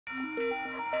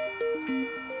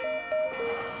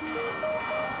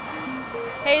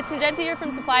Hey, it's Majenta here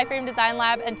from Supply Frame Design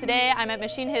Lab, and today I'm at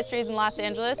Machine Histories in Los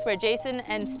Angeles, where Jason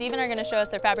and Steven are going to show us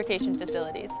their fabrication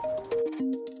facilities.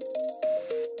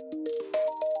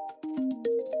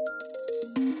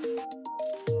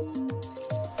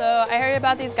 So I heard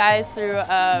about these guys through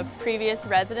a previous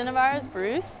resident of ours,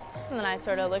 Bruce, and then I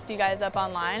sort of looked you guys up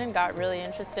online and got really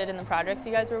interested in the projects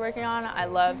you guys were working on. I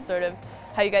love sort of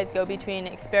how you guys go between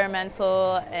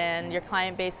experimental and your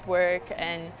client-based work,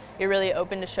 and you're really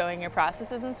open to showing your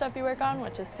processes and stuff you work on,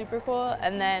 which is super cool.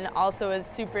 And then also was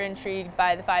super intrigued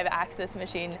by the 5-axis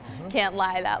machine. Can't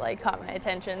lie, that like caught my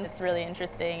attention. It's really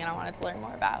interesting and I wanted to learn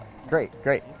more about. So. Great.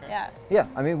 Yeah. Yeah,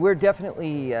 I mean, we're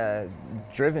definitely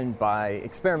driven by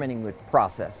experimenting with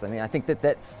process. I mean, I think that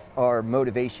that's our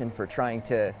motivation for trying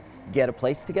to get a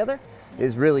place together,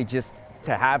 is really just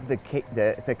to have the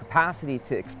capacity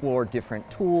to explore different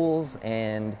tools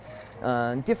and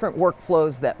different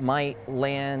workflows that might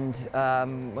land,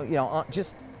 you know,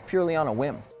 just purely on a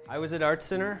whim. I was at Art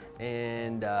Center,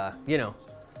 and you know,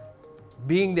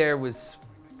 being there was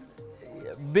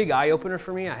a big eye-opener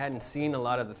for me. I hadn't seen a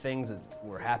lot of the things that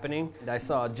were happening. And I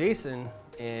saw Jason,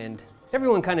 and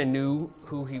everyone kind of knew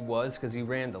who he was because he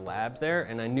ran the lab there,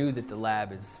 and I knew that the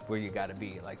lab is where you got to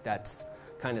be. Like, that's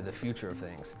kind of the future of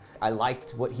things. I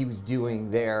liked what he was doing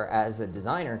there as a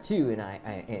designer too,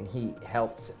 and he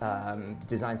helped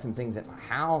design some things at my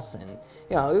house, and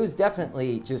you know, it was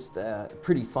definitely just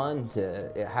pretty fun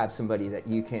to have somebody that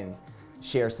you can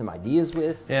share some ideas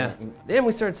with. Yeah. Then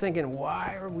we started thinking,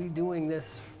 why are we doing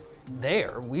this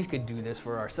there? We could do this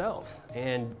for ourselves.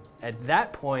 And at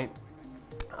that point,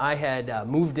 I had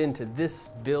moved into this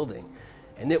building,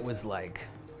 and it was like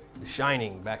The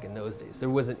Shining back in those days. There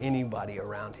wasn't anybody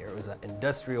around here. It was an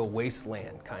industrial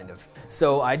wasteland, kind of.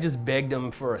 So I just begged them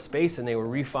for a space, and they were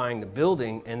refining the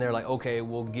building, and they're like, okay,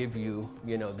 we'll give you,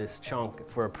 you know, this chunk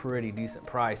for a pretty decent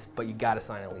price, but you gotta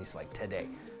sign a lease like today.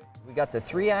 We got the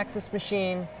 3-axis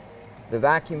machine, the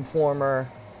vacuum former,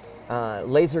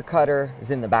 laser cutter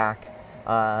is in the back,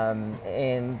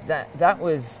 and that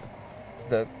was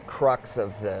the crux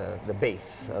of the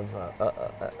base of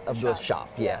the shop.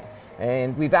 Yeah.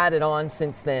 And we've added on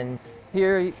since then.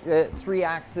 Here,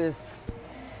 3-axis,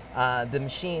 the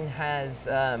machine has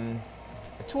a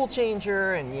tool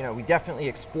changer, and you know, we definitely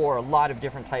explore a lot of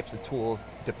different types of tools.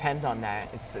 Depend on that.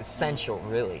 It's essential,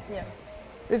 really. Yeah.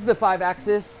 This is the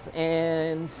 5-axis,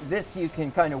 and this you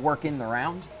can kind of work in the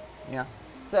round. Yeah.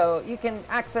 So you can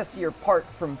access your part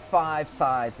from 5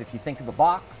 sides. If you think of a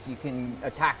box, you can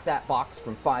attack that box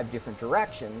from 5 different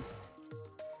directions.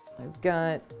 I've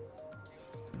got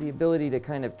the ability to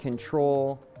kind of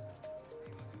control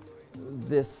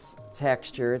this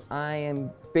texture. I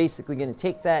am basically going to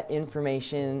take that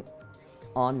information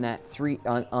on that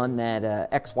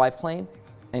XY plane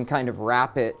and kind of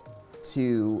wrap it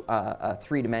to a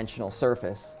 3-dimensional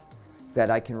surface that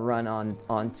I can run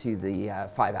onto the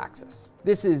 5-axis.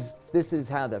 This is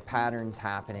how the pattern's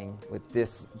happening with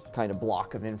this kind of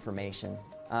block of information.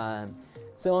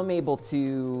 So I'm able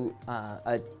to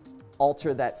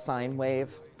alter that sine wave,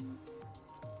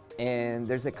 and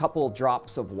there's a couple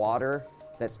drops of water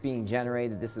that's being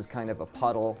generated. This is kind of a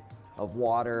puddle of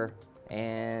water,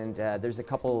 and there's a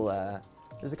couple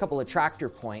attractor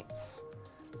points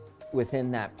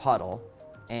within that puddle,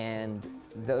 and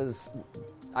those,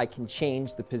 I can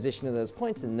change the position of those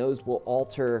points, and those will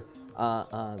alter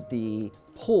the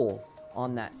pull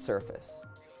on that surface.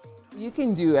 You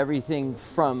can do everything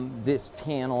from this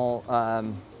panel.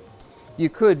 You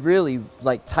could really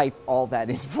like type all that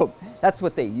info. That's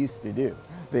what they used to do.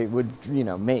 They would, you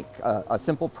know, make a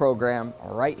simple program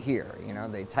right here. You know,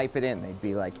 they type it in. They'd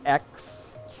be like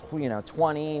X, you know,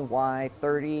 20, Y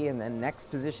 30, and then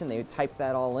next position they would type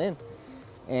that all in.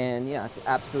 And yeah, it's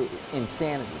absolute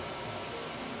insanity.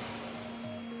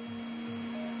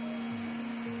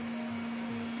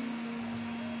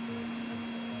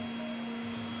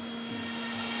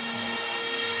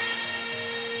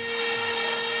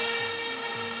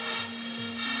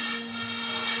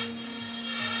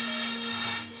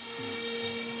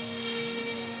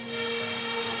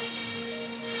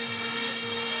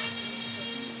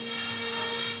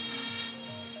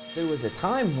 There was a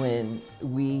time when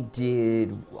we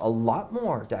did a lot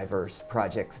more diverse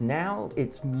projects. Now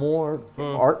it's more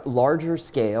larger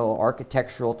scale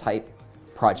architectural type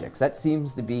projects. That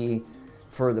seems to be,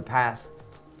 for the past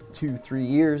 2-3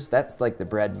 years, that's like the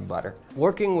bread and butter.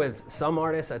 Working with some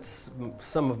artists, that's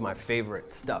some of my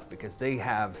favorite stuff because they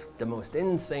have the most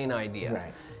insane idea.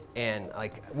 Right. And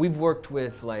like we've worked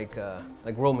with like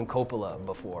Roman Coppola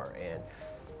before, and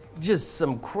just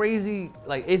some crazy,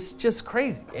 like, it's just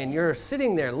crazy. And you're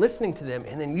sitting there listening to them,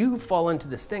 and then you fall into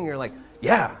this thing, you're like,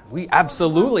 yeah, we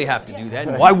absolutely have to do that.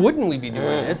 And why wouldn't we be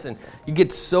doing this? And you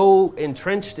get so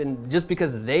entrenched in just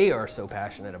because they are so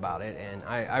passionate about it. And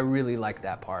I really like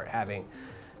that part,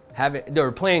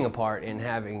 or playing a part in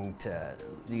having to,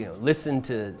 you know, listen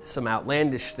to some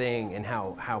outlandish thing and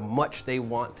how much they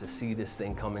want to see this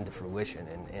thing come into fruition,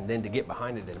 and then to get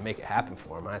behind it and make it happen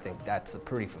for them. I think that's a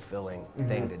pretty fulfilling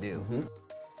thing to do.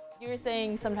 You were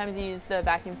saying sometimes you use the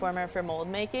vacuum former for mold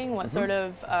making. What sort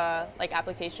of like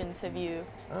applications have you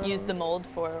used the mold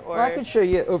for? Or well, I could show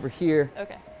you over here.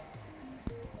 Okay.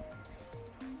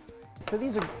 So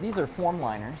these are form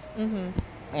liners,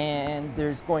 and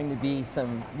there's going to be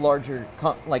some larger,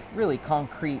 like really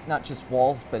concrete, not just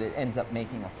walls, but it ends up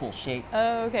making a full shape.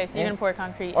 Oh, okay. So you're gonna pour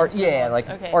concrete. Yeah, like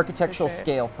okay, architectural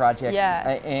scale project.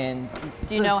 Yeah. And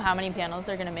do you know how many panels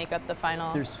are gonna make up the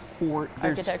final? There's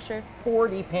architecture.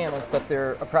 40 panels, but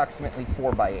they're approximately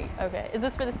 4 by 8. Okay. Is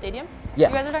this for the stadium?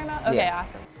 Yes. You guys are talking about? Okay, Yeah.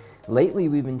 awesome. Lately,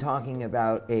 we've been talking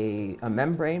about a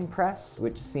membrane press,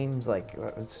 which seems like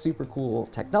a super cool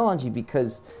technology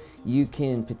because you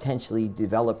can potentially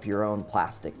develop your own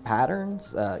plastic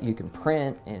patterns. You can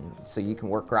print, and so you can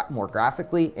work more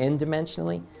graphically and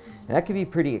dimensionally. And that could be a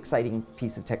pretty exciting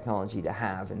piece of technology to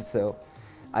have. And so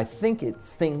I think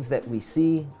it's things that we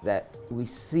see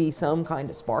some kind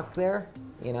of spark there,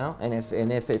 you know, and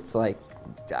if it's like,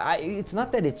 it's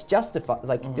not that it's justified,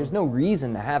 like there's no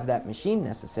reason to have that machine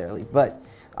necessarily, but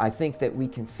I think that we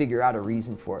can figure out a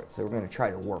reason for it, so we're going to try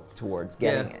to work towards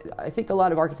getting it. I think a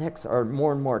lot of architects are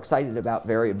more and more excited about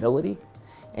variability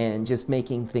and just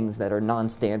making things that are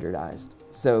non-standardized.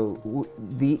 So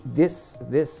this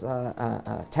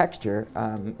texture,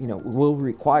 you know, will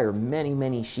require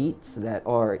many sheets that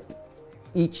are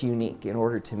each unique in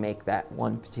order to make that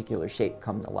one particular shape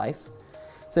come to life.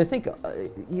 So I think,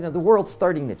 you know, the world's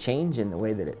starting to change in the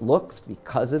way that it looks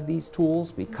because of these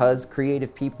tools, because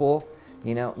creative people,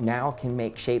 you know, now can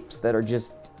make shapes that are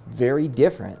just very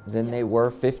different than they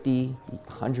were 50,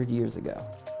 100 years ago.